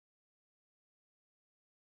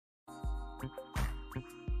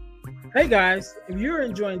Hey guys, if you're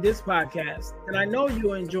enjoying this podcast, then I know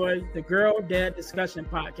you'll enjoy the Girl Dad Discussion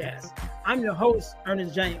podcast. I'm your host,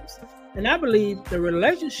 Ernest James, and I believe the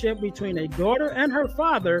relationship between a daughter and her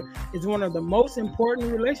father is one of the most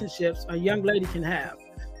important relationships a young lady can have.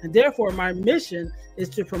 And therefore, my mission is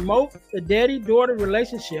to promote the daddy-daughter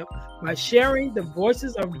relationship by sharing the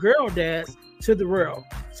voices of girl dads to the world.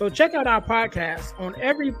 So check out our podcast on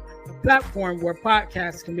every platform where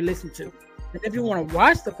podcasts can be listened to. And if you want to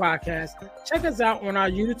watch the podcast, check us out on our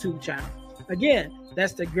YouTube channel. Again,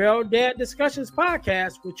 that's the Girl Dad Discussions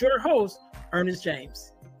podcast with your host, Ernest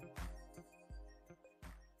James.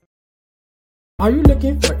 Are you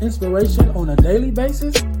looking for inspiration on a daily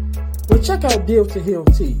basis? Well, check out Deal to Heal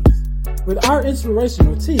Tees. With our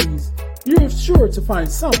inspirational tees, you're sure to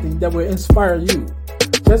find something that will inspire you.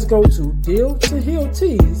 Just go to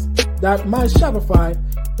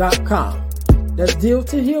dealtohealtees.myshopify.com. That's Deal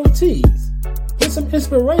to Heal Tees. Get some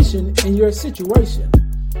inspiration in your situation.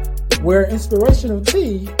 Wear inspirational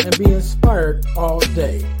tee and be inspired all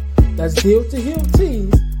day. That's Deal to Heal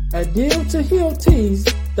Tees at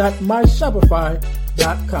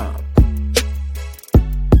dealtohealtees.myshopify.com.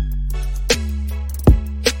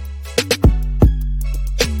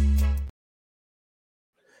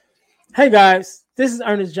 Hey guys, this is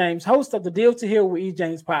Ernest James, host of the Deal to Heal with E.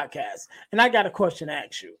 James podcast, and I got a question to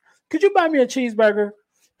ask you. Could you buy me a cheeseburger?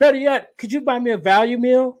 Better yet, could you buy me a value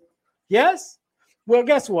meal? Yes? Well,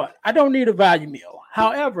 guess what? I don't need a value meal.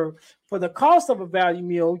 However, for the cost of a value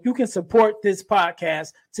meal, you can support this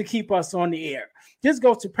podcast to keep us on the air. Just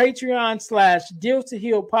go to Patreon/Deal to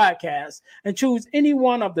Heal podcast and choose any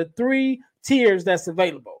one of the 3 tiers that's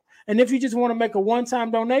available. And if you just want to make a one-time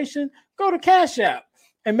donation, go to Cash App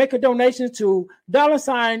and make a donation to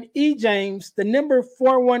 $EJames, the number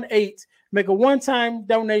 418. Make a one-time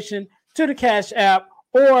donation to the Cash App,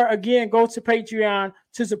 or again, go to Patreon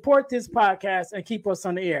to support this podcast and keep us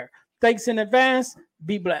on the air. Thanks in advance.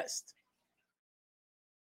 Be blessed.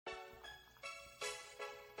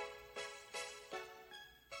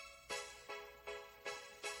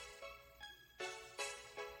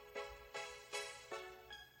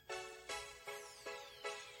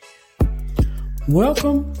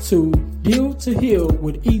 Welcome to Deal to Heal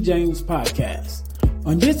with E. James podcast.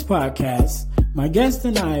 On this podcast, my guest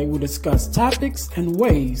and I will discuss topics and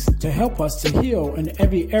ways to help us to heal in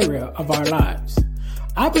every area of our lives.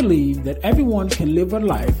 I believe that everyone can live a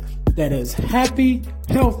life that is happy,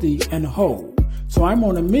 healthy, and whole. So I'm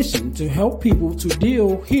on a mission to help people to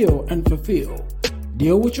deal, heal, and fulfill.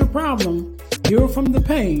 Deal with your problem, heal from the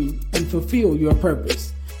pain, and fulfill your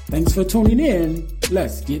purpose. Thanks for tuning in.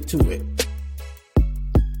 Let's get to it.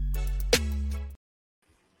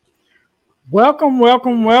 Welcome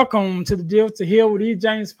to the Deal to Heal with E.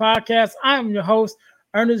 James podcast. I am your host,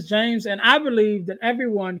 Ernest James, and I believe that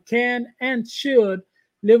everyone can and should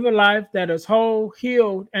live a life that is whole,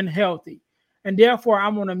 healed, and healthy. And therefore,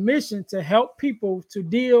 I'm on a mission to help people to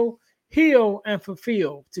deal, heal, and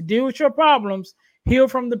fulfill. To deal with your problems, heal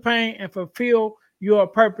from the pain, and fulfill your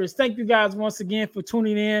purpose. Thank you guys once again for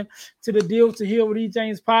tuning in to the Deal to Heal with E.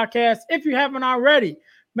 James podcast. If you haven't already,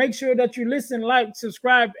 make sure that you listen, like,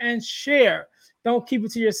 subscribe, and share. Don't keep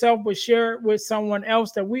it to yourself, but share it with someone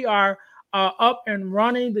else that we are up and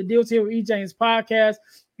running. The Deal to Heal with E. James podcast.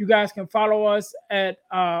 You guys can follow us at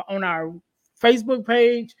on our Facebook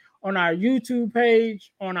page, on our YouTube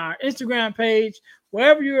page, on our Instagram page,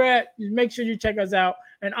 wherever you're at. Make sure you check us out.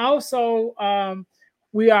 And also,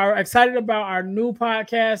 we are excited about our new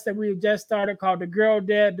podcast that we've just started called the Girl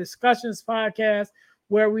Dad Discussions podcast,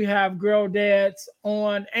 where we have girl dads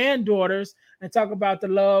on and daughters and talk about the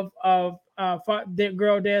love of the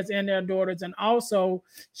girl dads and their daughters, and also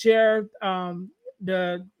share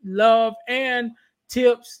the love and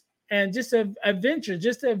tips and just the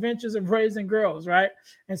adventures of raising girls, right?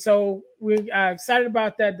 And so we are excited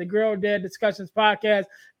about that, the Girl Dad Discussions podcast.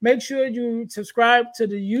 Make sure you subscribe to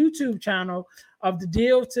the YouTube channel of the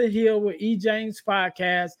Deal to Heal with E. James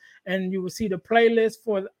podcast, and you will see the playlist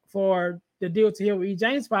for the Deal to Heal with E.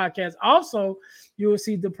 James podcast. Also, you will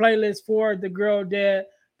see the playlist for the Girl Dad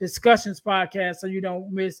Discussions podcast, so you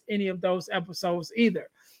don't miss any of those episodes either.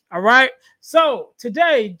 All right. So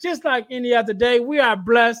today, just like any other day, we are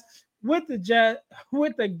blessed with the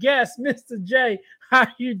guest, Mr. J. How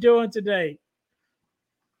you doing today?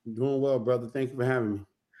 Doing well, brother. Thank you for having me.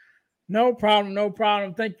 No problem.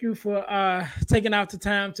 Thank you for taking out the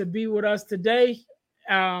time to be with us today.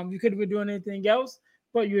 You could have been doing anything else,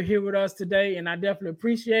 but you're here with us today, and I definitely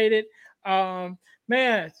appreciate it. Man,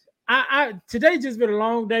 I today just been a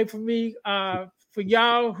long day for me. For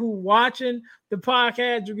y'all who watching the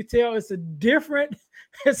podcast, you can tell it's a different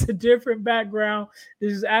background.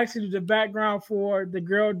 This is actually the background for the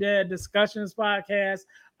Girl Dad Discussions podcast.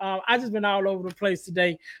 I just been all over the place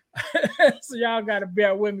today, so y'all got to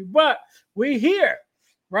bear with me. But we here,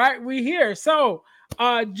 right? We here. So,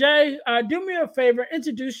 Jay, do me a favor,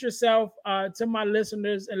 introduce yourself to my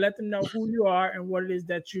listeners and let them know who you are and what it is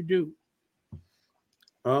that you do.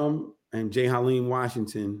 I'm J. Haleem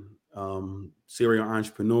Washington, serial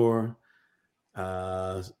entrepreneur,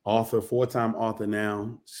 author, 4-time author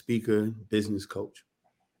now, speaker, business coach.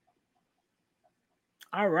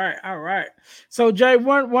 All right. So Jay,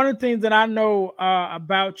 one of the things that I know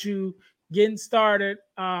about you getting started,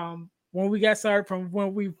 when we got started from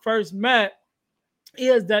when we first met,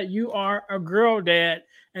 is that you are a girl dad,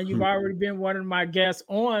 and you've already been one of my guests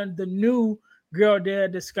on the new Girl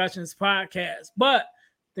Dad Discussions podcast. But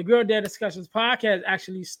the Girl Dad Discussions podcast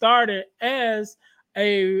actually started as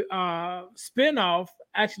a spinoff,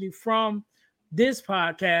 actually from this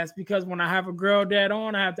podcast, because when I have a girl dad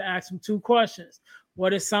on, I have to ask him 2 questions.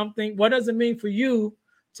 What does it mean for you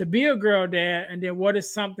to be a girl dad? And then what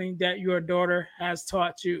is something that your daughter has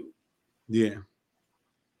taught you? Yeah.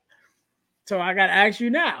 So I got to ask you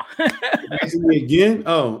now. Asking me again?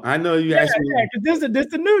 Oh, I know you asked me. Yeah,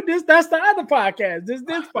 because that's the other podcast. This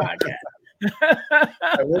podcast.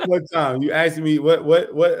 One more time. You asked me what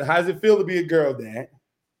how does it feel to be a girl dad?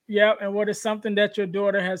 Yeah, and what is something that your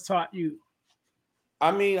daughter has taught you?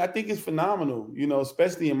 I mean, I think it's phenomenal,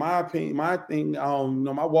 especially in my opinion. My thing,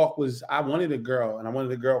 my walk was I wanted a girl, and I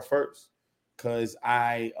wanted a girl first, because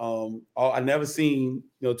I never seen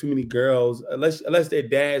too many girls, unless their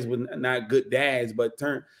dads were not good dads, but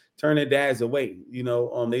turn their dads away.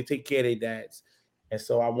 They take care of their dads, and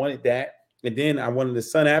so I wanted that, and then I wanted a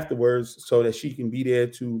son afterwards, so that she can be there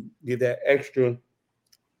to give that extra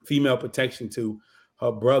female protection to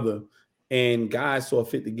her brother. And God saw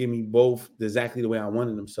fit to give me both exactly the way I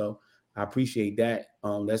wanted them. So I appreciate that.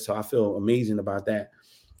 That's how I feel amazing about that.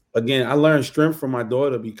 Again, I learned strength from my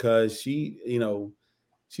daughter because she's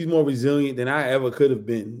more resilient than I ever could have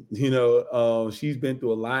been. She's been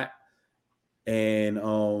through a lot, and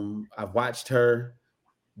I've watched her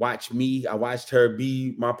watch me. I watched her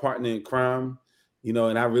be my partner in crime.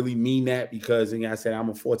 And I really mean that, because, again, I said I'm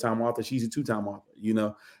a 4-time author. She's a 2-time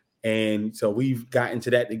author. And so we've gotten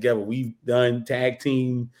to that together. We've done tag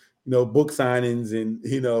team, book signings and,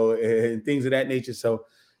 and things of that nature. So,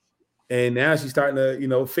 and now she's starting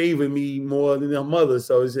to, favor me more than her mother.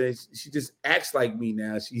 So she just acts like me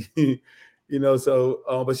now. She,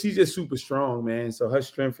 but she's just super strong, man. So her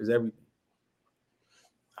strength is everything.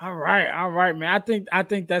 All right, man. I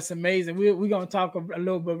think that's amazing. We're gonna talk a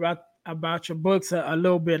little bit about your books a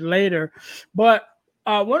little bit later, but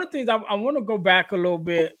one of the things I want to go back a little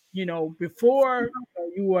bit. Before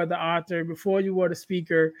you were the author, before you were the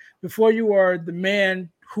speaker, before you were the man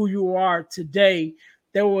who you are today,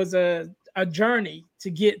 there was a journey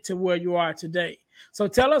to get to where you are today. So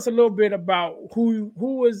tell us a little bit about who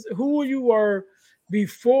you were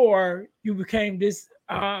before you became this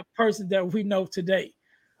person that we know today.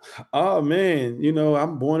 Oh man,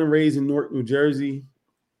 I'm born and raised in Newark, New Jersey.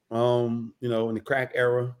 In the crack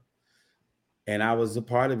era, and I was a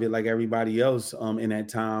part of it like everybody else. In that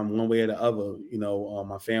time, one way or the other.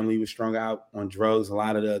 My family was strung out on drugs. A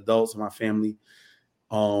lot of the adults in my family,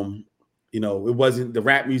 it wasn't, the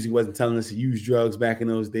rap music wasn't telling us to use drugs back in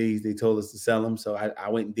those days. They told us to sell them, so I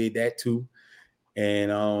went and did that too.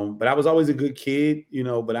 And but I was always a good kid,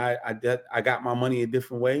 But I got my money a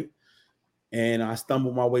different way. And I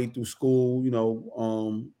stumbled my way through school,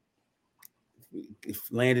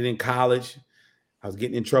 landed in college. I was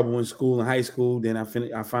getting in trouble in school and high school. Then I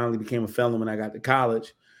finally became a felon when I got to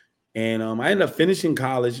college. And I ended up finishing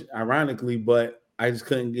college, ironically, but I just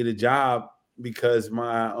couldn't get a job because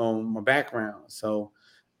my background. So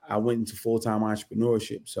I went into full-time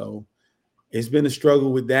entrepreneurship. So it's been a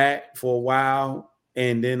struggle with that for a while.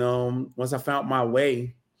 And then once I found my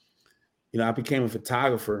way, I became a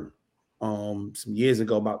photographer some years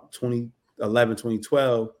ago, about 2011,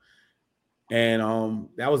 2012. And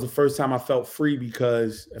that was the first time I felt free,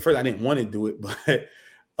 because at first I didn't want to do it, but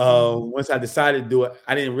once I decided to do it,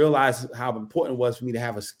 I didn't realize how important it was for me to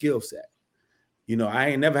have a skill set. I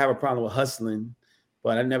ain't never have a problem with hustling,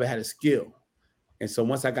 but I never had a skill. And so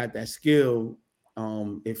once I got that skill,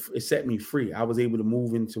 it set me free. I was able to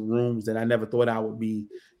move into rooms that I never thought I would be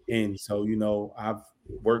in. So, I've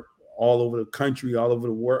worked all over the country, all over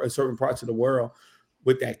the world, certain parts of the world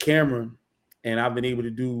with that camera. And I've been able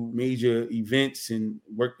to do major events and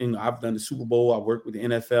work. I've done the Super Bowl. I worked with the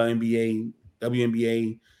NFL, NBA,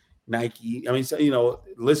 WNBA, Nike. I mean, so, the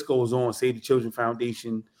list goes on. Save the Children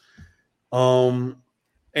Foundation. And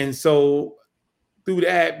so through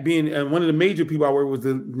that, being one of the major people I work with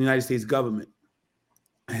was the United States government.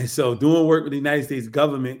 And so doing work with the United States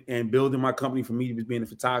government and building my company from me being a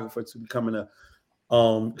photographer to becoming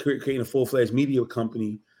creating a full-fledged media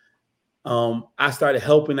company, I started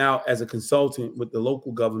helping out as a consultant with the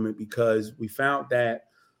local government because we found that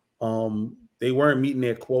they weren't meeting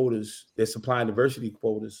their quotas, their supply and diversity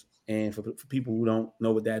quotas. And for people who don't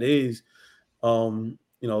know what that is, you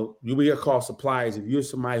will get called suppliers. If you're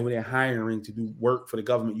somebody who they're hiring to do work for the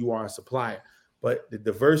government, you are a supplier. But the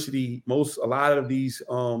diversity, a lot of these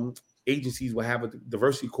agencies will have a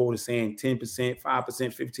diversity quota saying 10%, 5%,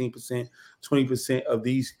 15%, 20% of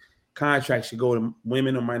these contracts should go to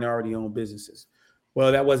women or minority-owned businesses.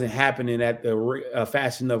 Well, that wasn't happening at the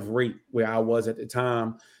fast enough rate where I was at the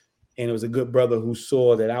time. And it was a good brother who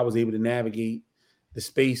saw that I was able to navigate the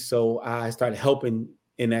space. So I started helping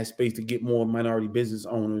in that space to get more minority business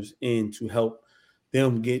owners in to help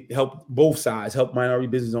them help both sides, help minority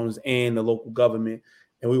business owners and the local government.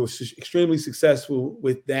 And we were extremely successful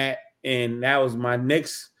with that. And that was my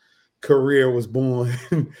next career was born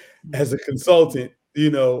as a consultant,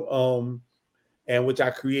 and which I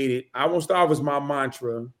created. I Won't Starve was my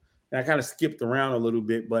mantra. And I kind of skipped around a little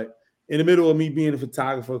bit, but in the middle of me being a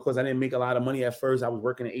photographer, of course, I didn't make a lot of money at first. I was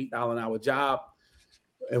working an $8 an hour job,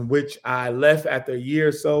 in which I left after a year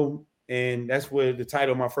or so. And that's where the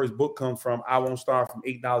title of my first book comes from. I Won't Starve from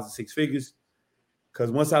 $8 to 6 figures.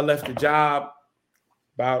 Because once I left the job,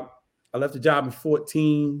 I left the job in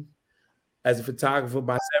 14 as a photographer.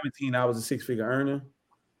 By 17, I was a 6-figure earner.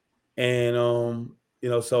 And,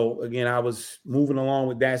 so again, I was moving along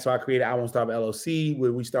with that. So I created I Won't Starve LLC,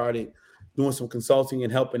 where we started doing some consulting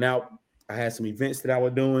and helping out. I had some events that I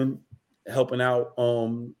was doing, helping out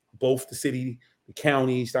both the city, the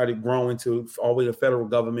county, started growing to all the way to the federal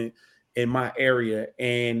government in my area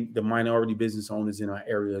and the minority business owners in our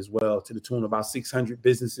area as well, to the tune of about 600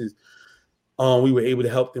 businesses. We were able to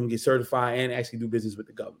help them get certified and actually do business with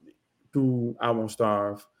the government through I Won't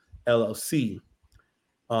Starve LLC.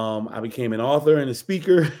 I became an author and a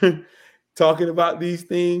speaker talking about these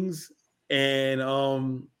things. And,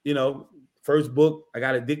 first book, I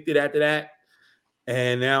got addicted after that.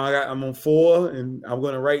 And now I'm on 4, and I'm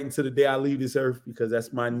going to write until the day I leave this earth because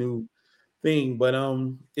that's my new thing. But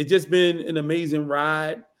it's just been an amazing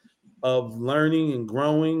ride of learning and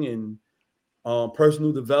growing and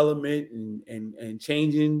personal development and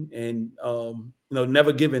changing and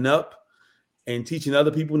never giving up and teaching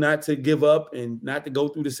other people not to give up and not to go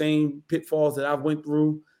through the same pitfalls that I've went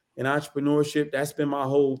through in entrepreneurship. That's been my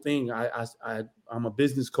whole thing. I'm a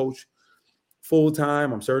business coach full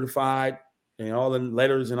time. I'm certified and all the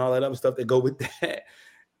letters and all that other stuff that go with that.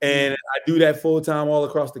 And I do that full time all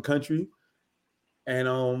across the country. And,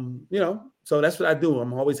 so that's what I do.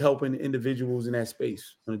 I'm always helping individuals in that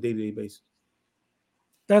space on a day-to-day basis.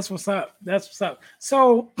 That's what's up.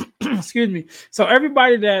 So, excuse me. So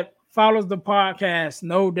everybody that follows the podcast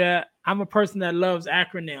know that I'm a person that loves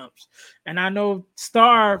acronyms. And I know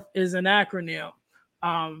S.T.A.R.V.E is an acronym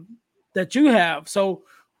that you have. So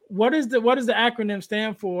what does the acronym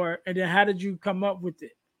stand for? And then how did you come up with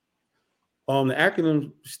it? The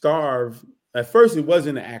acronym S.T.A.R.V.E, at first it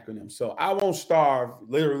wasn't an acronym. So I Won't Starve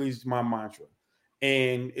literally is my mantra.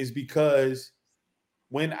 And it's because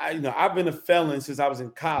when I've been a felon since I was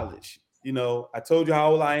in college. I told you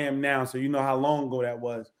how old I am now, so you know how long ago that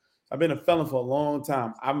was. I've been a felon for a long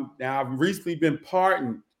time. I've recently been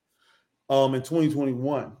pardoned in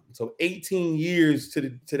 2021. So 18 years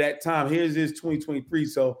to that time. Here's 2023.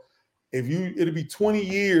 So it'll be 20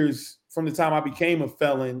 years from the time I became a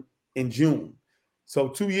felon in June. So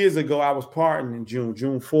 2 years ago, I was pardoned in June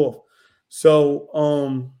 4th.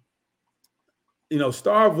 So,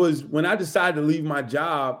 S.T.A.R.V.E was when I decided to leave my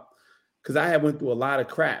job because I had went through a lot of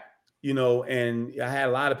crap, and I had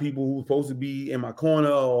a lot of people who were supposed to be in my corner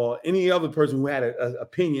or any other person who had an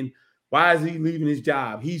opinion. Why is he leaving his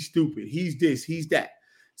job? He's stupid. He's this, he's that.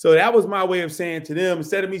 So that was my way of saying to them,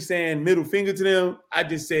 instead of me saying middle finger to them, I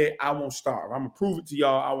just said, I won't starve. I'm going to prove it to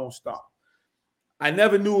y'all. I won't starve. I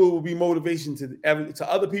never knew it would be motivation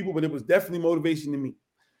to other people, but it was definitely motivation to me.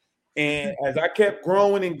 And as I kept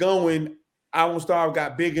growing and going, I Won't Starve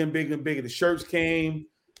got bigger and bigger and bigger. The shirts came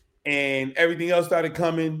and everything else started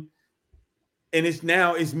coming. And it's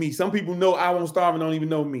me. Some people know I Won't Starve and don't even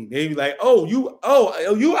know me. They be like, you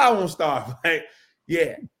I Won't Starve. Like,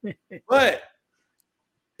 yeah. But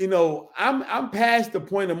I'm past the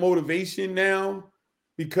point of motivation now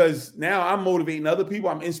because now I'm motivating other people.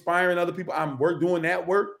 I'm inspiring other people. I'm doing that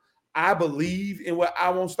work. I believe in what I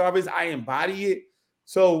Won't Starve is. I embody it.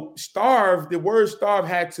 So S.T.A.R.V.E, the word S.T.A.R.V.E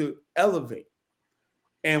had to elevate.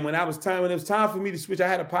 And when it was time for me to switch, I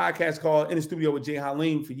had a podcast called In the Studio with Jay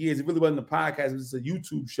Haleem for years. It really wasn't a podcast; it was a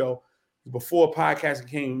YouTube show before podcasts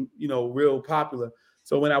became, real popular.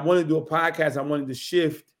 So when I wanted to do a podcast, I wanted to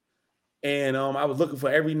shift, and I was looking for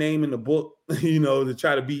every name in the book, to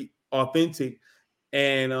try to be authentic.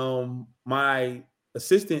 And my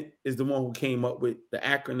assistant is the one who came up with the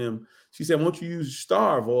acronym. She said, "Won't you use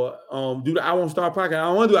S.T.A.R.V.E or do the I Won't Starve podcast?" I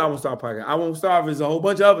don't want to do I Won't Starve podcast. I Won't Starve is a whole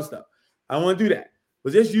bunch of other stuff. I don't want to do that.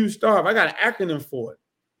 But just use S.T.A.R.V.E. I got an acronym for it.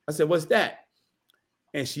 I said, "What's that?"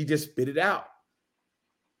 And she just spit it out.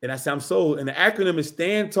 And I said, "I'm sold." And the acronym is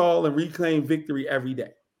Stand Tall and Reclaim Victory Every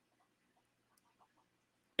Day.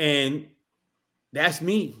 And that's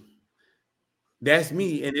me. That's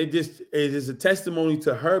me. And it is a testimony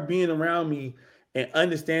to her being around me and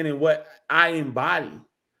understanding what I embody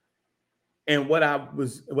and what I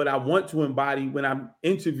want to embody when I'm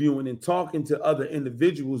interviewing and talking to other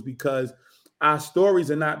individuals, because our stories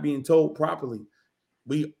are not being told properly.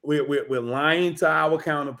 We're lying to our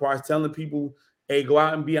counterparts, telling people, "Hey, go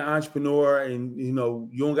out and be an entrepreneur, and you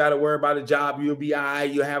don't got to worry about a job. You'll be all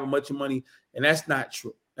right. You'll have a bunch of money." And that's not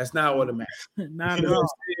true. That's not what it matters. Not at all.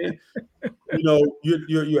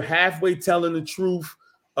 You're halfway telling the truth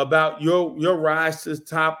about your rise to the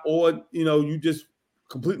top, or you just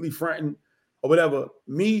completely fronting or whatever.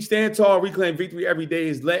 Me, Stand Tall, Reclaim Victory Every Day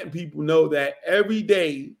is letting people know that every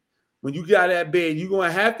day when you get out of that bed, you're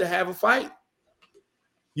gonna have a fight.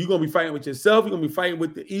 You're going to be fighting with yourself. You're going to be fighting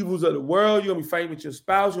with the evils of the world. You're going to be fighting with your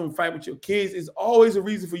spouse. You're going to fight with your kids. It's always a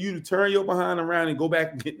reason for you to turn your behind around and go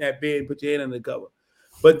back and get in that bed and put your head under the cover.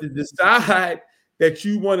 But to decide that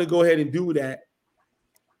you want to go ahead and do that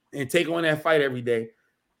and take on that fight every day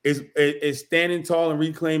is standing tall and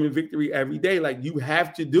reclaiming victory every day. Like, you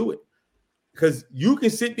have to do it, because you can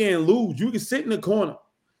sit there and lose. You can sit in the corner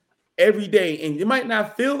every day, and you might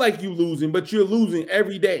not feel like you're losing, but you're losing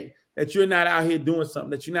every day. That you're not out here doing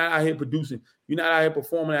something, that you're not out here producing, you're not out here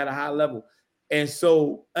performing at a high level. And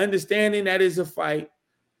so understanding that is a fight,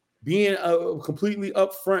 being completely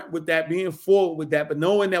upfront with that, being forward with that, but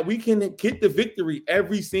knowing that we can get the victory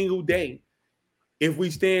every single day if we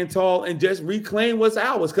stand tall and just reclaim what's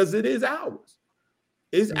ours, because it is ours.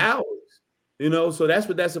 It's ours, so that's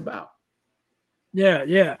what that's about.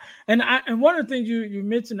 Yeah. And one of the things you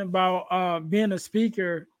mentioned about being a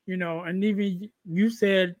speaker, and even you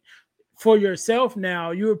said for yourself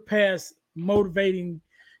now, you're past motivating,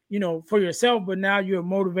 for yourself, but now you're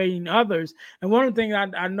motivating others. And one of the things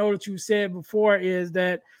I know that you said before is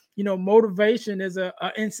that, motivation is a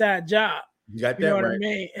inside job. You got that, you know what right. I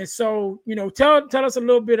mean? And so, tell us a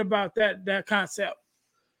little bit about that concept.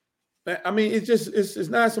 I mean, it's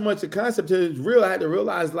not so much a concept, it's real. I had to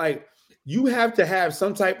realize, like, you have to have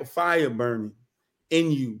some type of fire burning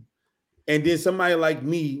in you. And then somebody like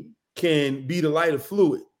me can be the lighter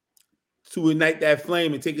fluid to ignite that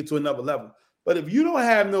flame and take it to another level. But if you don't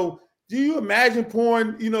have do you imagine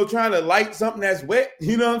pouring, trying to light something that's wet?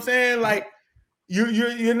 You know what I'm saying? Like,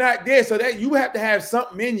 you're not there. So that you have to have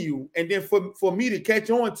something in you. And then for me to catch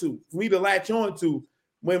on to, for me to latch on to,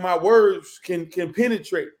 when my words can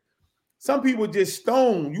penetrate. Some people just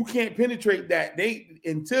stone. You can't penetrate that.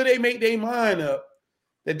 Until they make their mind up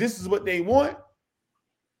that this is what they want.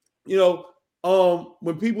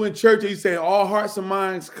 When people in church, they say all hearts and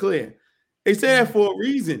minds clear. They say that for a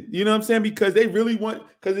reason, you know what I'm saying? Because they really want,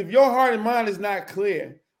 because if your heart and mind is not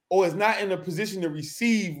clear or is not in a position to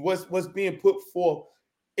receive what's being put forth,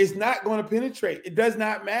 it's not going to penetrate. It does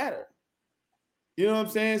not matter. You know what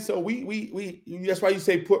I'm saying? So we that's why you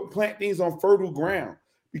say plant things on fertile ground,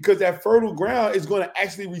 because that fertile ground is going to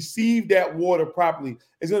actually receive that water properly.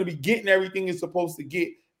 It's going to be getting everything it's supposed to get.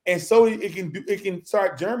 And so it can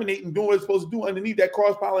start germinating, doing what it's supposed to do underneath. That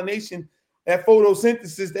cross-pollination, that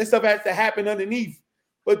photosynthesis, that stuff has to happen underneath,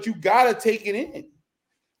 but you gotta take it in.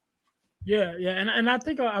 Yeah, and I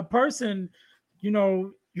think a person,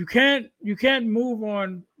 you can't move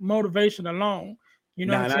on motivation alone. You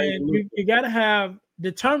know what I'm saying? You gotta have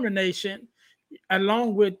determination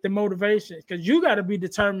along with the motivation, because you got to be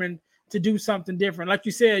determined to do something different. Like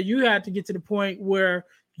you said, you had to get to the point where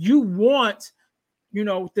you want,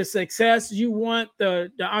 the success, you want the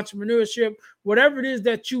entrepreneurship, whatever it is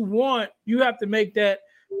that you want, you have to make that,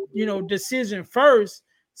 decision first,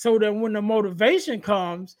 so that when the motivation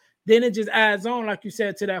comes, then it just adds on, like you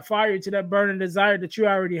said, to that fire, to that burning desire that you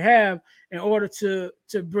already have in order to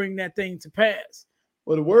bring that thing to pass.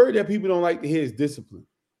 Well, the word that people don't like to hear is discipline.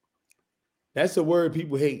 That's a word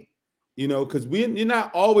people hate, because you're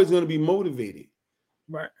not always going to be motivated.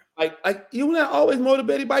 Right. Like you're not always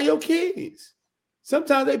motivated by your kids.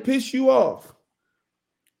 Sometimes they piss you off.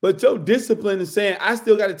 But your discipline is saying, I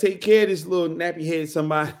still got to take care of this little nappy head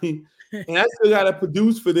somebody, and I still got to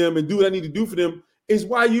produce for them and do what I need to do for them, is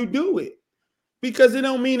why you do it. Because it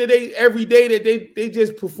don't mean that they every day that they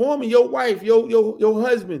just performing. Your wife, your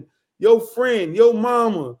husband, your friend, your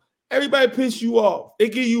mama, everybody piss you off. They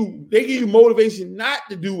give you motivation not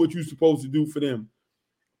to do what you're supposed to do for them.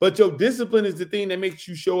 But your discipline is the thing that makes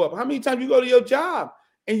you show up. How many times you go to your job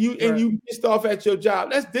and you pissed off at your job?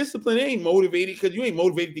 That's discipline. It ain't motivated because you ain't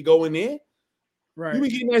motivated to go in there. Right. You been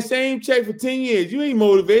getting that same check for 10 years. You ain't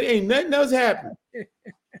motivated. Ain't nothing else happened.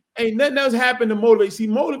 Ain't nothing else happened to motivate. See,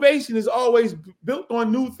 motivation is always built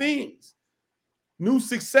on new things, new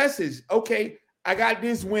successes. Okay, I got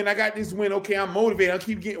this win. Okay, I'm motivated. I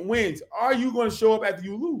keep getting wins. Are you going to show up after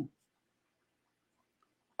you lose?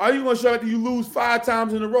 Are you going to show up after you lose 5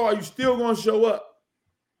 times in a row? Are you still going to show up?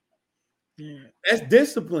 Yeah. That's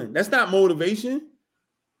discipline. That's not motivation.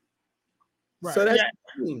 Right. So that's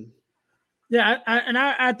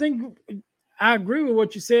I think I agree with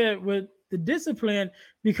what you said with the discipline,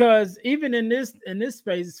 because even in this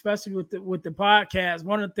space, especially with the podcast,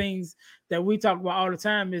 one of the things that we talk about all the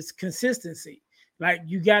time is consistency. Like,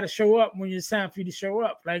 you got to show up when it's time for you to show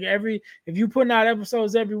up. Like, if you putting out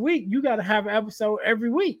episodes every week, you got to have an episode every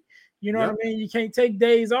week. You know what I mean? You can't take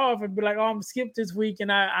days off and be like, oh, I'm gonna skip this week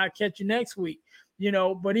and I catch you next week. You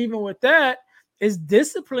know, but even with that, it's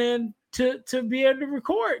discipline to be able to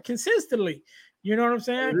record consistently. You know what I'm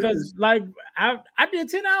saying? Because like I did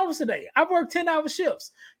 10 hours today. I worked 10-hour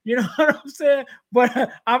shifts. You know what I'm saying? But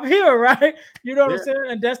I'm here, right? You know what I'm saying?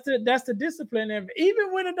 And that's the discipline. And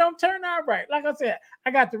even when it don't turn out right, like I said, I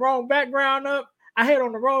got the wrong background up. I had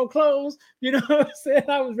on the wrong clothes. You know what I'm saying?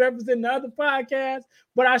 I was representing the other podcast,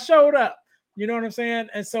 but I showed up. You know what I'm saying?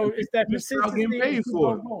 And so it's that consistency. Getting paid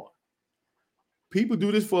for it. People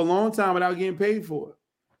do this for a long time without getting paid for it.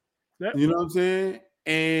 Yep. You know what I'm saying?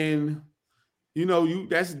 And you know,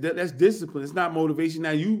 that's discipline. It's not motivation.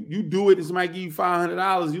 Now you do it and somebody give you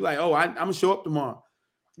 $500. You like, oh, I'm gonna show up tomorrow.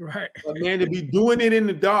 Right. But man, to be doing it in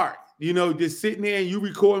the dark, you know, just sitting there and you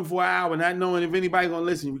recording for an hour, not knowing if anybody's gonna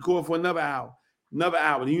listen, you record for another hour.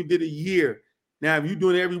 Then you did a year. Now, if you're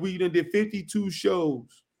doing it every week, you done did 52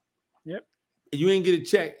 shows. Yep. And you ain't get a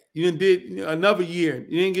check. You done did another year.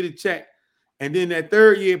 You didn't get a check. And then that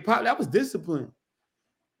third year pop, that was discipline.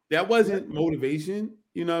 That wasn't motivation.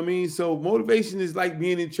 You know what I mean? So motivation is like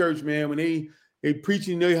being in church, man, when they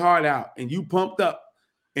preaching their heart out and you pumped up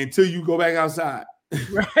until you go back outside.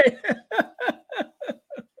 Right.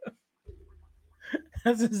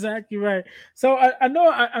 That's exactly right. So I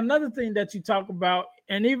know another thing that you talk about,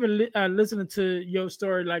 and even listening to your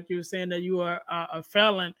story, like you were saying that you are a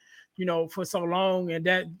felon, you know, for so long, and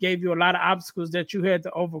that gave you a lot of obstacles that you had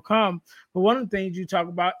to overcome. But one of the things you talk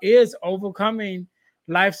about is overcoming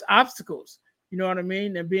life's obstacles. You know what I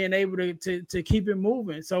mean? And being able to keep it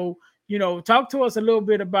moving. So, you know, talk to us a little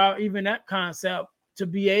bit about even that concept, to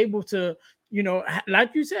be able to, you know,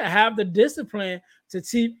 like you said, have the discipline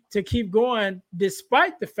to keep going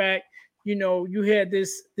despite the fact, you know, you had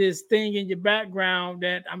this thing in your background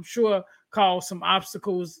that I'm sure caused some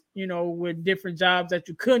obstacles, you know, with different jobs that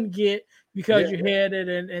you couldn't get because you had it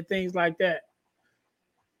and things like that.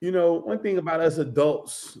 You know, one thing about us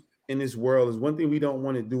adults in this world is one thing we don't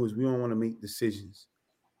want to do is we don't want to make decisions.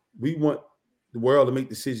 We want the world to make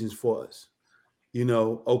decisions for us. You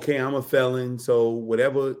know, okay, I'm a felon, so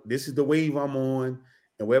whatever, this is the wave I'm on,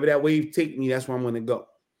 and wherever that wave take me, that's where I'm going to go.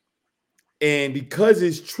 And because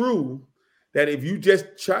it's true that if you just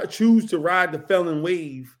choose to ride the felon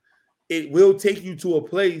wave, it will take you to a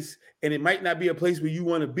place, and it might not be a place where you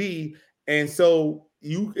want to be. And so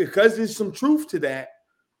because there's some truth to that,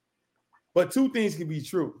 but two things can be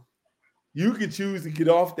true. You can choose to get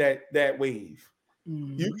off that wave.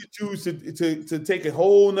 Mm-hmm. You can choose to take a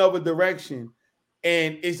whole nother direction.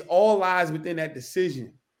 And it's all lies within that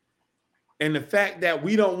decision. And the fact that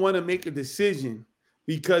we don't want to make a decision,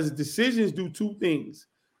 because decisions do two things.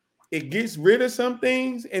 It gets rid of some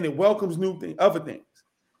things and it welcomes other things.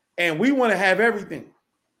 And we want to have everything.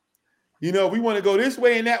 You know, we want to go this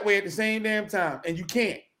way and that way at the same damn time. And you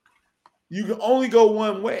can't. You can only go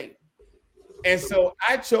one way. And so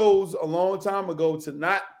I chose a long time ago to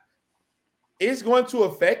not, it's going to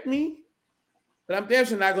affect me, but I'm damn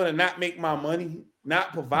sure not going to not make my money,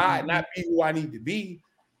 not provide, not be who I need to be.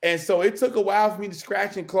 And so it took a while for me to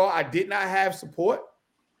scratch and claw. I did not have support.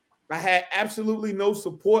 I had absolutely no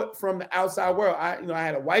support from the outside world. I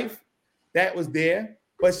had a wife that was there,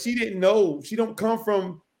 but she didn't know. She don't come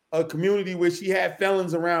from a community where she had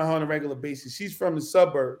felons around her on a regular basis. She's from the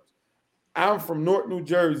suburbs. I'm from North New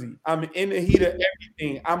Jersey. I'm in the heat of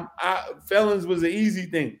everything. Felons was an easy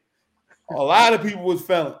thing. a lot of people was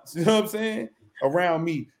felons. You know what I'm saying? Around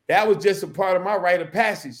me. That was just a part of my rite of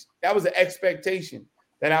passage. That was an expectation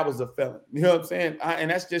that I was a felon. You know what I'm saying?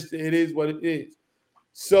 And that's just, it is what it is.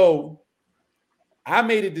 So I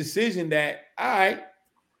made a decision that, all right,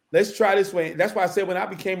 let's try this way. That's why I said when I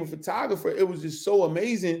became a photographer, it was just so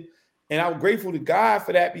amazing. And I'm grateful to God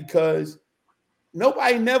for that, because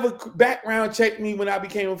nobody never background checked me when I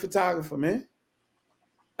became a photographer, man.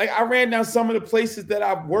 Like, I ran down some of the places that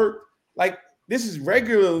I've worked. Like, this is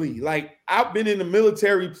regularly. Like, I've been in the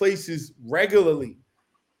military places regularly.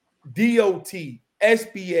 DOT,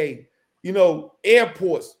 SBA,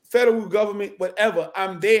 airports, federal government, whatever.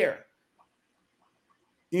 I'm there.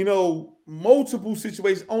 Multiple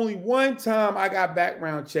situations. Only one time I got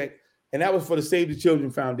background checked, and that was for the Save the Children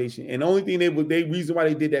Foundation. And the only thing they reason why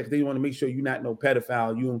they did that, because they want to make sure you're not no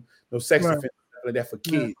pedophile, you no sex offender like that for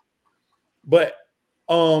kids. Yeah. But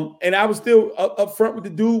and I was still up front with the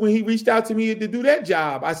dude when he reached out to me to do that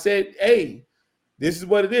job. I said, hey, this is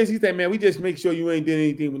what it is. He said, man, we just make sure you ain't did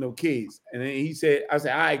anything with no kids. And then I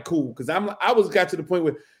said, all right, cool. Because I got to the point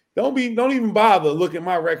where don't even bother look at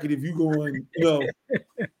my record if you going,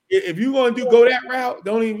 if you're going to go that route,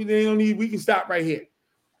 we can stop right here.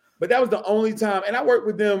 But that was the only time. And I worked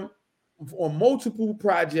with them on multiple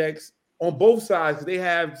projects on both sides, because they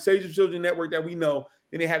have Save the Children Network that we know.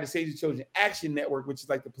 Then they have the Save the Children Action Network, which is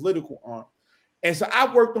like the political arm. And so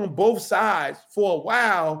I worked on both sides for a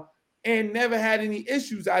while and never had any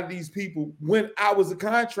issues out of these people when I was a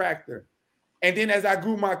contractor. And then as I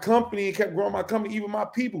grew my company and kept growing my company, even my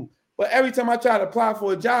people. But every time I tried to apply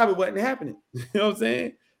for a job, it wasn't happening. You know what I'm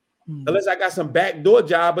saying? Mm-hmm. Unless I got some backdoor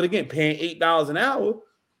job, but again, paying $8 an hour.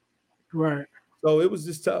 Right. So it was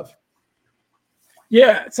just tough.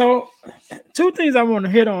 Yeah. So two things I want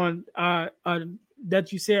to hit on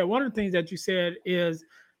that you said. One of the things that you said is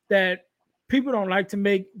that people don't like to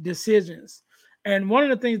make decisions. And one of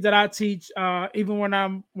the things that I teach, even when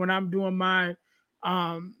I'm doing my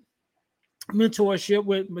mentorship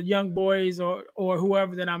with young boys or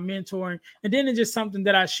whoever that I'm mentoring, and then it's just something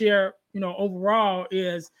that I share, overall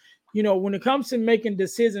is, when it comes to making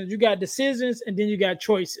decisions, you got decisions and then you got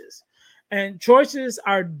choices, and choices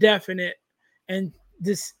are definite, and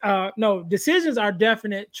decisions are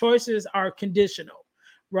definite, choices are conditional,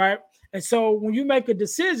 right? And so when you make a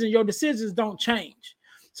decision, your decisions don't change.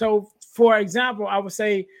 So for example, I would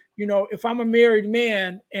say, if I'm a married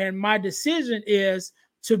man and my decision is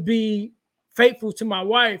to be faithful to my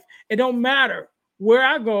wife, it don't matter where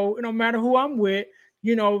I go, it don't matter who I'm with,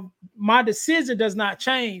 my decision does not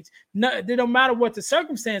change. No, it don't matter what the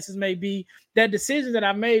circumstances may be, that decision that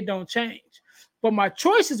I made don't change. But my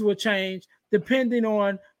choices will change depending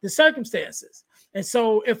on the circumstances. And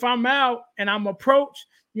so if I'm out and I'm approached,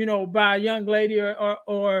 by a young lady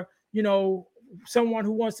or someone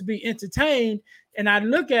who wants to be entertained, and I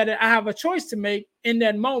look at it, I have a choice to make in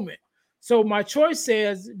that moment. So my choice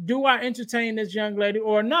says, do I entertain this young lady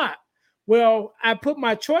or not? Well, I put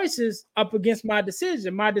my choices up against my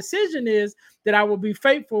decision. My decision is that I will be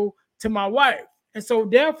faithful to my wife. And so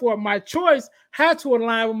therefore my choice had to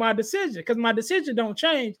align with my decision, because my decision don't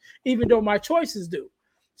change, even though my choices do.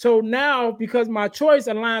 So now, because my choice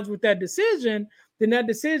aligns with that decision, then that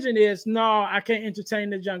decision is, no, I can't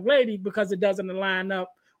entertain this young lady because it doesn't align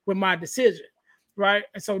up with my decision, right?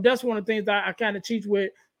 And so that's one of the things that I kind of teach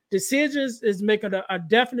with decisions, is making a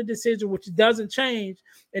definite decision, which doesn't change.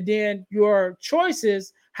 And then your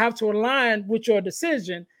choices have to align with your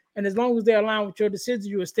decision. And as long as they align with your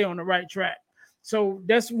decision, you will stay on the right track. So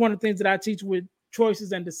that's one of the things that I teach with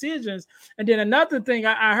choices and decisions. And then another thing,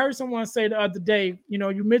 I heard someone say the other day,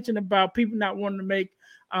 you mentioned about people not wanting to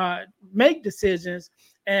make decisions.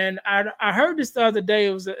 And I heard this the other day.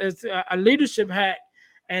 It's a leadership hack.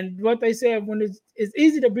 And what they said, when it's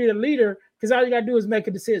easy to be a leader, because all you got to do is make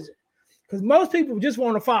a decision. Because most people just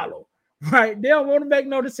want to follow, right? They don't want to make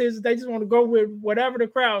no decisions. They just want to go with whatever the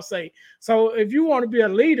crowd say. So if you want to be a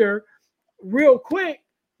leader real quick,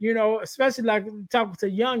 especially like talking to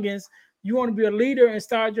youngins, you want to be a leader and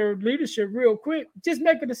start your leadership real quick, just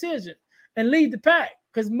make a decision and lead the pack,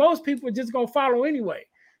 because most people are just going to follow anyway.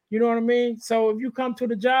 You know what I mean? So if you come to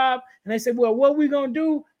the job and they say, well, what we going to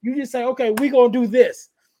do? You just say, okay, we going to do this,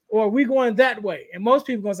 or we going that way. And most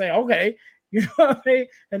people going to say, okay, you know what I mean?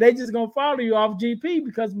 And they just going to follow you off GP,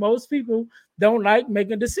 because most people don't like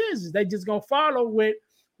making decisions. They just going to follow with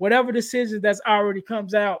whatever decision that's already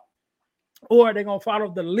comes out, or they're going to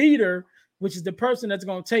follow the leader, which is the person that's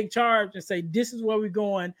going to take charge and say, this is where we're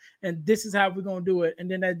going and this is how we're going to do it.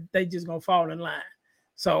 And then they just going to fall in line.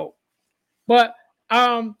 So, but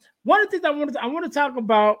one of the things I want to talk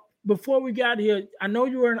about before we got here, I know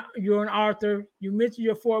you're an author. You mentioned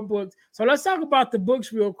your 4 books, so let's talk about the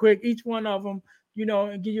books real quick. Each one of them,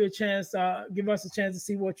 and give you a chance. Give us a chance to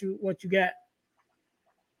see what you got.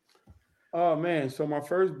 Oh man, so my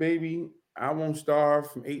first baby, I Won't Starve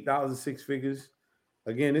from $8 to Six Figures.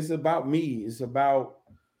 Again, it's about me. It's about,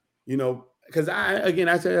 because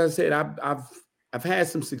as I said, I've had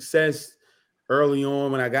some success early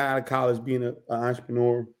on when I got out of college being an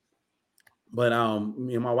entrepreneur. But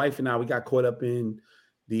me and my wife and I, we got caught up in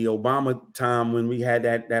the Obama time when we had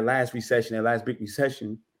that last recession, that last big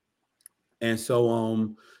recession. And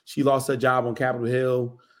so she lost her job on Capitol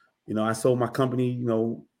Hill. I sold my company,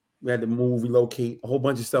 we had to move, relocate, a whole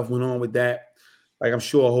bunch of stuff went on with that. Like I'm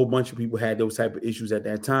sure a whole bunch of people had those type of issues at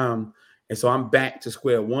that time. And so I'm back to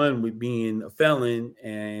square one with being a felon,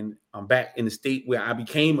 and I'm back in the state where I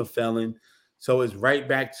became a felon. So it's right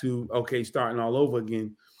back to okay, starting all over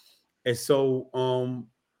again. And so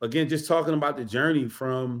again, just talking about the journey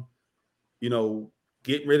from, you know,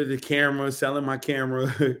 getting rid of the camera, selling my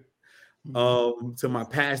camera, to my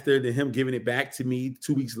pastor, to him giving it back to me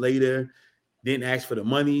 2 weeks later. Didn't ask for the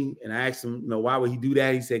money, and I asked him, why would he do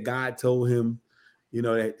that? He said God told him,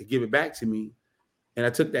 that to give it back to me, and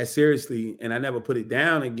I took that seriously, and I never put it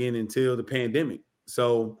down again until the pandemic.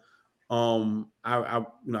 So, I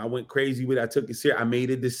went crazy with it. I took it serious. I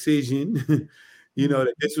made a decision,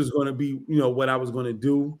 that this was going to be, what I was going to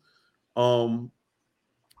do, and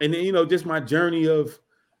then just my journey of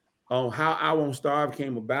how I Won't Starve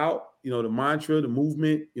came about, the mantra, the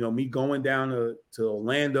movement, me going down to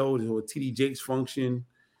Orlando to a TD Jakes function,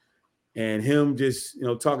 and him just,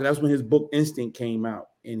 talking. That's when his book Instinct came out.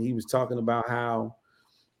 And he was talking about how,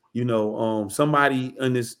 somebody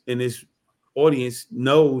in this audience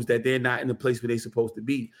knows that they're not in the place where they're supposed to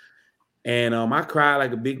be. And I cried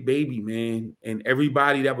like a big baby, man. And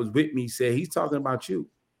everybody that was with me said, he's talking about you.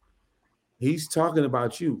 He's talking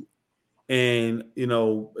about you. And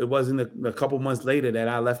it wasn't a couple months later that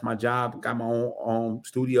I left my job, got my own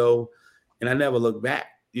studio, and I never looked back.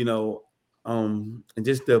 And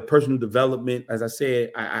just the personal development. As I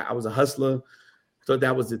said, I was a hustler, thought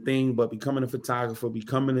that was the thing. But becoming a photographer,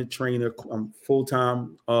 becoming a trainer, I'm full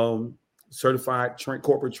time certified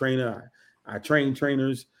corporate trainer. I train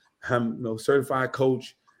trainers. I'm certified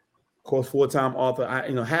coach, of course, full-time author.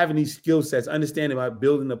 Having these skill sets, understanding about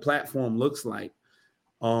building the platform looks like.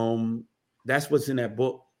 That's what's in that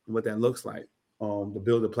book, what that looks like, to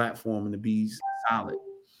build a platform and to be solid.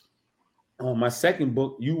 My second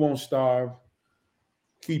book, You Won't Starve,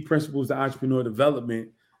 Key Principles to Entrepreneur Development.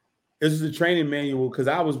 This is a training manual because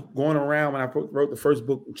I was going around when I wrote the first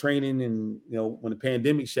book, training, and when the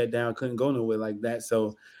pandemic shut down, couldn't go nowhere like that.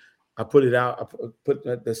 So I put it out. I put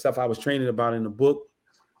the stuff I was training about in the book,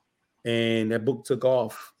 and that book took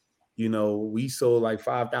off. We sold like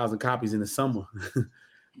 5,000 copies in the summer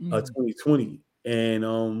of 2020, and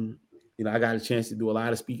I got a chance to do a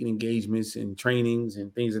lot of speaking engagements and trainings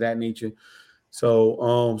and things of that nature.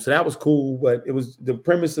 So that was cool. But it was, the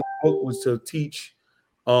premise of the book was to teach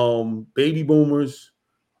baby boomers,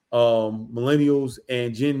 millennials,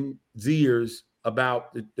 and Gen Zers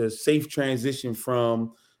about the safe transition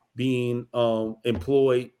from being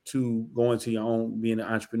employed to going to your own, being an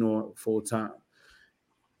entrepreneur full time.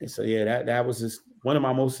 And so that was just one of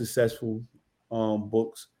my most successful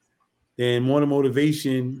books. Then More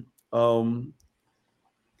Motivation,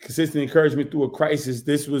 consistent encouragement through a crisis.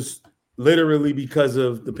 This was literally because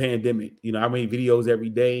of the pandemic. I made videos every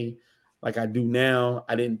day like I do now.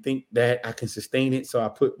 I didn't think that I can sustain it, so I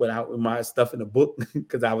put my stuff in the book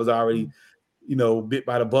because I was already, bit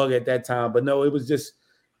by the bug at that time. But no, it was just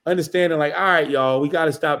understanding like, all right, y'all, we got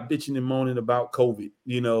to stop bitching and moaning about COVID.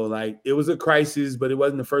 Like it was a crisis, but it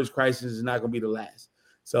wasn't the first crisis. It's not going to be the last.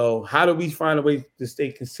 So how do we find a way to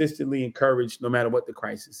stay consistently encouraged no matter what the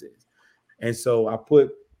crisis is? And so I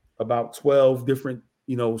put about 12 different,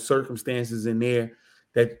 circumstances in there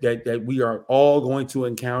that we are all going to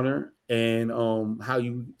encounter, and how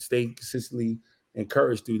you stay consistently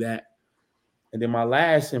encouraged through that. And then my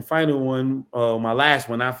last and final one, my last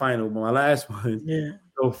one Yeah.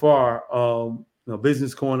 so far,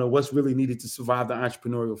 Business Corner, What's Really Needed to Survive the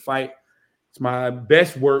Entrepreneurial Fight. It's my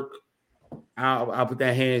best work. I'll put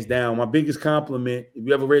that hands down. My biggest compliment, if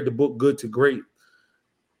you ever read the book Good to Great,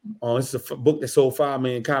 it's a book that sold 5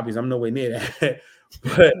 million copies. I'm nowhere near that.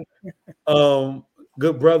 But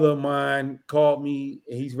good brother of mine called me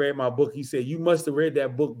and he's read my book. He said, "You must have read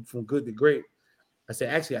that book From Good to Great." I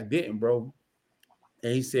said, "Actually, I didn't, bro."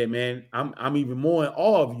 And he said, "Man, I'm even more in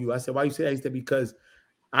awe of you." I said, "Why you say that?" He said, "Because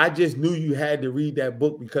I just knew you had to read that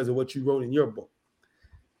book because of what you wrote in your book."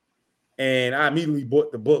 And I immediately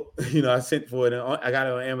bought the book. I sent for it. And I got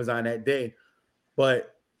it on Amazon that day.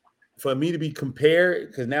 But for me to be compared,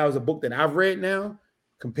 because now it's a book that I've read now,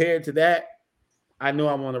 compared to that, I know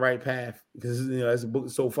I'm on the right path because it's a book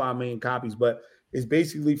that sold 5 million copies. But it's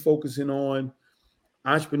basically focusing on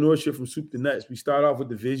entrepreneurship from soup to nuts. We start off with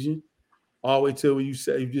the vision, all the way till when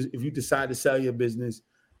if you decide to sell your business,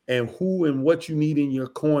 and who and what you need in your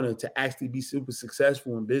corner to actually be super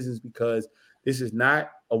successful in business, because this is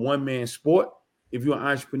not a one-man sport. If you're an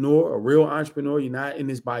entrepreneur, a real entrepreneur, you're not in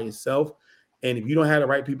this by yourself. And if you don't have the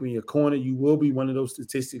right people in your corner, you will be one of those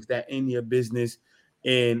statistics that end your business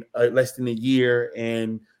in less than a year.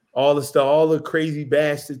 And all the stuff, all the crazy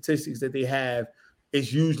bad statistics that they have,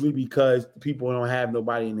 is usually because people don't have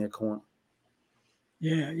nobody in their corner.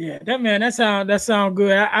 Yeah. That sound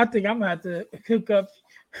good. I think I'm gonna have to hook up,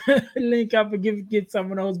 link up, and get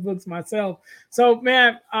some of those books myself. So,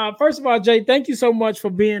 man, first of all, Jay, thank you so much for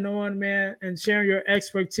being on, man, and sharing your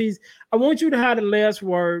expertise. I want you to have the last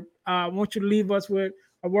word. I want you to leave us with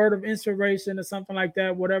a word of inspiration or something like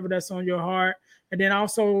that, whatever that's on your heart, and then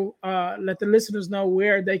also let the listeners know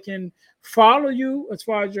where they can follow you as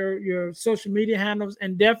far as your social media handles,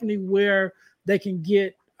 and definitely where they can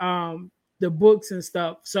get the books and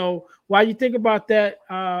stuff. So while you think about that,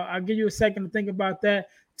 I'll give you a second to think about that.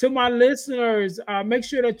 To my listeners, make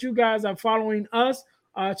sure that you guys are following us.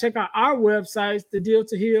 Check out our websites, the Deal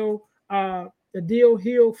to Heal, the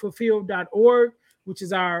dealhealfulfill.org, which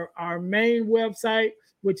is our main website,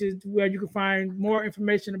 which is where you can find more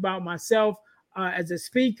information about myself as a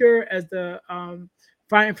speaker, as the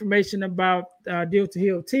find information about Deal to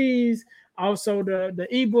Heal teas, also the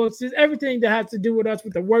ebooks, just everything that has to do with us,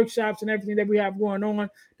 with the workshops and everything that we have going on.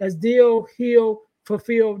 That's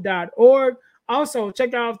dealhealfulfill.org. Also,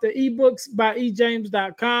 check out the ebooks by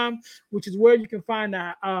ejames.com, which is where you can find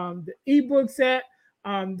the ebooks at.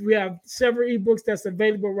 We have several ebooks that's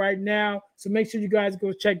available right now, so make sure you guys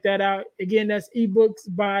go check that out. Again, that's ebooks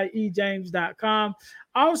by ejames.com.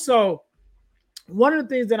 Also, one of the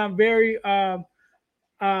things that I'm very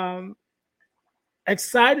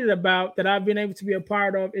excited about, that I've been able to be a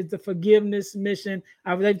part of, is the forgiveness mission.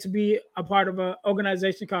 I was able to be a part of an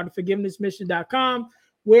organization called the forgivenessmission.com,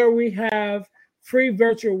 where we have free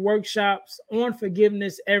virtual workshops on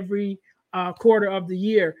forgiveness every quarter of the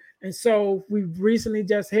year. And so we've recently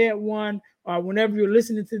just had one. Whenever you're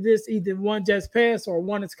listening to this, either one just passed or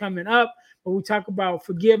one is coming up, but we talk about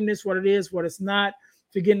forgiveness, what it is, what it's not,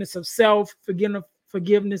 forgiveness of self,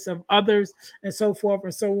 forgiveness of others, and so forth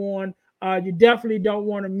and so on. You definitely don't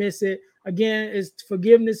want to miss it. Again, it's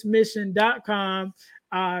forgivenessmission.com.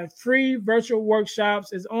 Free virtual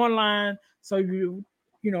workshops is online, so you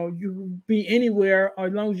can be anywhere, or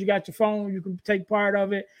as long as you got your phone, you can take part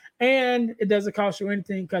of it, and it doesn't cost you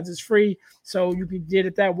anything because it's free, so you can get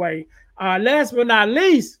it that way. Last but not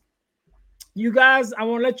least, you guys, I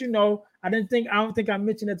want to let you know, I don't think I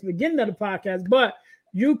mentioned at the beginning of the podcast, but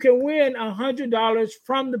you can win $100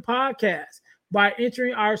 from the podcast by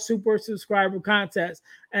entering our super subscriber contest.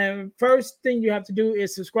 And first thing you have to do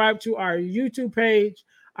is subscribe to our YouTube page,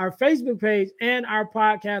 our Facebook page, and our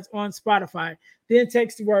podcast on Spotify. Then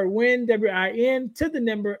text the word WIN, WIN, to the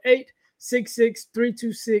number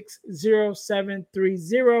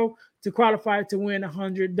 866-326-0730 to qualify to win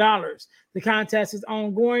 $100. The contest is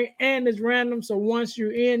ongoing and it's random, so once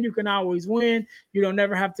you're in, you can always win. You don't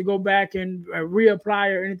never have to go back and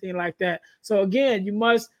reapply or anything like that. So again, you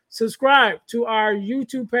must subscribe to our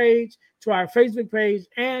YouTube page, to our Facebook page,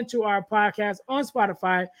 and to our podcast on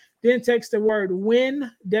Spotify. Then text the word WIN,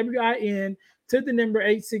 WIN, to the number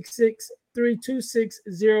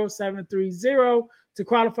 866-326-0730 to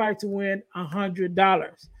qualify to win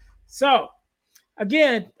 $100. So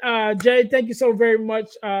again, Jay, thank you so very much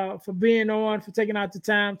for being on, for taking out the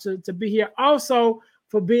time to be here. Also,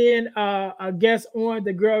 for being a guest on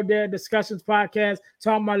the Girl Dad Discussions podcast.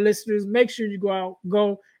 To all my listeners, make sure you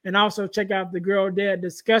go and also check out the Girl Dad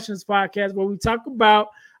Discussions podcast, where we talk about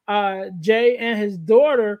Jay and his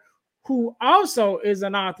daughter, who also is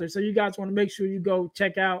an author. So you guys want to make sure you go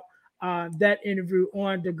check out that interview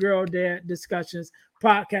on the Girl Dad Discussions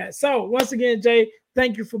podcast. So once again, Jay,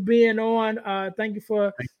 thank you for being on. Thank you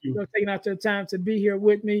for taking out your time to be here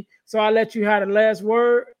with me. So I'll let you have the last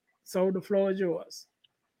word. So the floor is yours.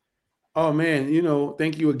 Oh man,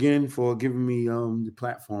 thank you again for giving me the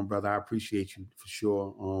platform, brother. I appreciate you for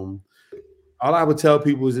sure. All I would tell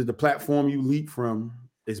people is that the platform you leap from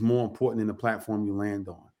is more important than the platform you land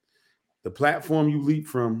on. The platform you leap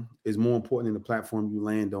from is more important than the platform you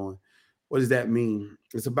land on. What does that mean?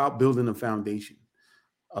 It's about building a foundation.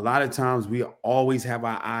 A lot of times we always have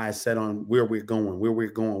our eyes set on where we're going.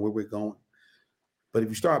 But if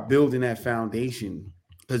you start building that foundation,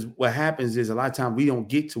 because what happens is a lot of times we don't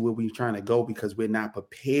get to where we're trying to go because we're not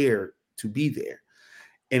prepared to be there.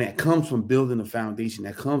 And that comes from building a foundation.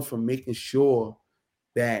 That comes from making sure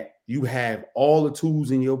that you have all the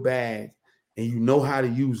tools in your bag and you know how to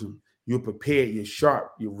use them. You're prepared, you're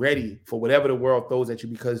sharp, you're ready for whatever the world throws at you.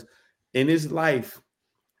 Because in this life,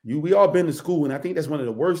 we all been to school. And I think that's one of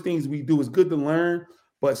the worst things we do. It's good to learn,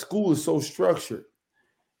 but school is so structured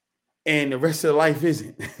and the rest of life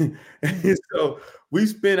isn't. So we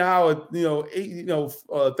spent our,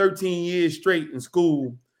 13 years straight in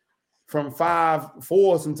school from 5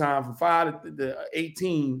 to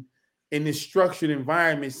 18 in this structured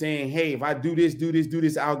environment saying, hey, if I do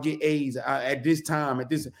this, I'll get A's at this time,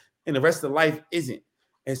 and the rest of life isn't.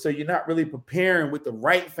 And so you're not really preparing with the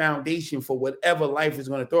right foundation for whatever life is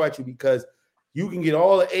going to throw at you, because you can get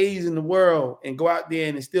all the A's in the world and go out there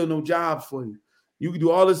and there's still no jobs for you. You can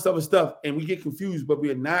do all this other stuff and we get confused, but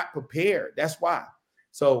we're not prepared. That's why.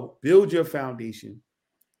 So build your foundation.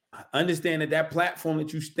 Understand that platform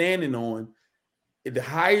that you're standing on, the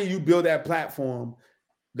higher you build that platform,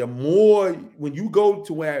 the more when you go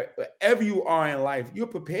to wherever you are in life, you're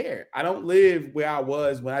prepared. I don't live where I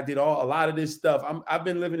was when I did a lot of this stuff. I've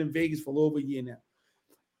been living in Vegas for a little over a year now.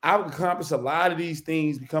 I've accomplished a lot of these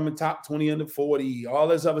things, becoming top 20 under 40, all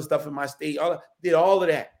this other stuff in my state. Did all of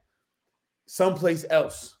that someplace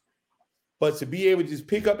else. But to be able to just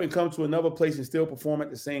pick up and come to another place and still perform at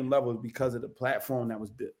the same level is because of the platform that was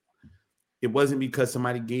built. It wasn't because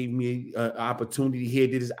somebody gave me an opportunity here.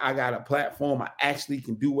 I got a platform. I actually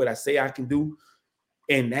can do what I say I can do.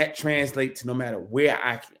 And that translates to no matter where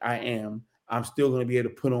I am, I'm still going to be able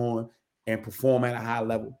to put on and perform at a high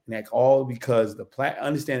level. And that's all because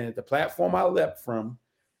understanding that the platform I left from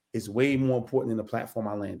is way more important than the platform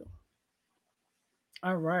I land on.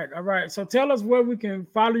 All right. So tell us where we can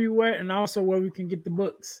follow you at and also where we can get the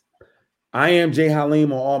books. I am Jay Haleem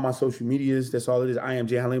on all my social medias. That's all it is. I am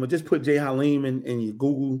Jay Haleem. But just put Jay Haleem in your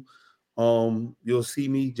Google. You'll see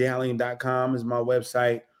me. JayHaleem.com is my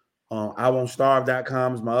website.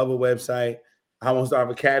 IWon'tStarve.com is my other website.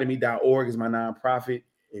 IWon'tStarveAcademy.org is my nonprofit.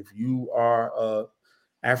 If you are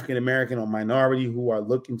African American or minority who are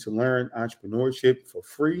looking to learn entrepreneurship for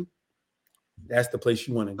free, that's the place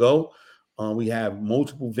you want to go. We have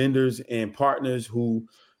multiple vendors and partners who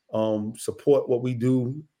support what we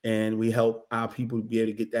do, and we help our people to be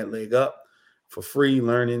able to get that leg up for free,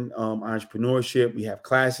 learning entrepreneurship. We have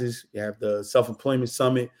classes. We have the Self-Employment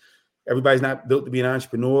Summit. Everybody's not built to be an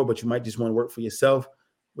entrepreneur, but you might just want to work for yourself.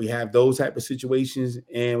 We have those type of situations,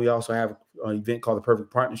 and we also have an event called the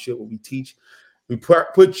Perfect Partnership where we teach. We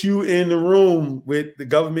put you in the room with the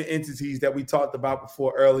government entities that we talked about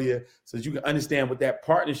before earlier so that you can understand what that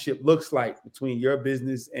partnership looks like between your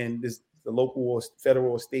business and the local or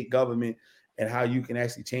federal or state government, and how you can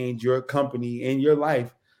actually change your company and your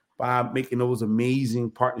life by making those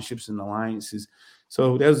amazing partnerships and alliances.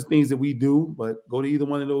 So there's things that we do, but go to either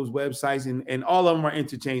one of those websites, and all of them are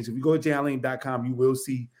interchanged. If you go to jayhaleem.com, you will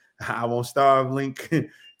see I Won't Starve link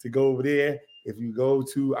to go over there. If you go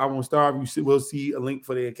to I Won't Starve, you will see a link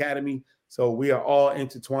for the academy. So we are all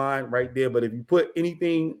intertwined right there. But if you put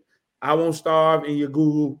anything I Won't Starve in your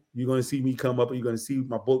Google, you're going to see me come up, and you're going to see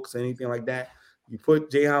my books, anything like that. You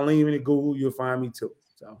put Jay Haleem in the Google, you'll find me too.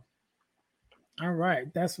 So, all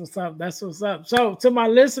right, that's what's up. So, to my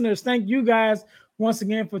listeners, thank you guys once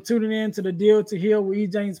again for tuning in to the Deal to Heal with E.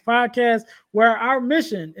 James podcast, where our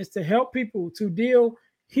mission is to help people to deal,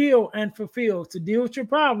 heal, and fulfill, to deal with your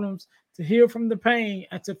problems, to heal from the pain,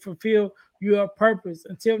 and to fulfill your purpose.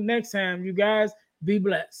 Until next time, you guys be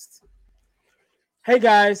blessed. Hey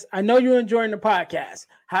guys, I know you're enjoying the podcast.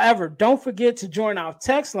 However, don't forget to join our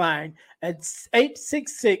text line at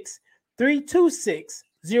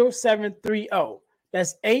 866-326-0730.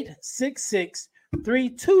 That's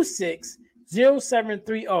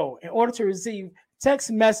 866-326-0730 in order to receive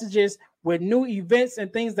text messages with new events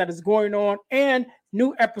and things that is going on and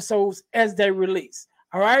new episodes as they release.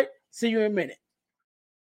 All right, see you in a minute.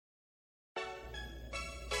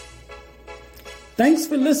 Thanks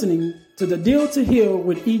for listening to the Deal to Heal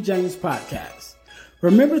with E. James podcast.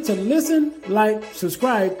 Remember to listen, like,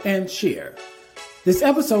 subscribe, and share. This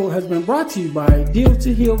episode has been brought to you by Deal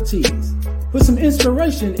to Heal Teas. Put some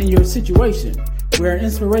inspiration in your situation. Wear an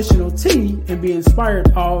inspirational tea and be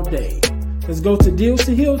inspired all day. Let's go to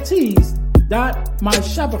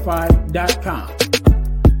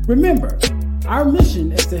dealtohealteas.myshopify.com. Remember, our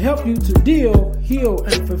mission is to help you to deal, heal,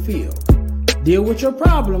 and fulfill. Deal with your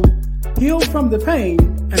problem, heal from the pain,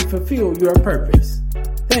 and fulfill your purpose.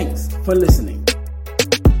 Thanks for listening.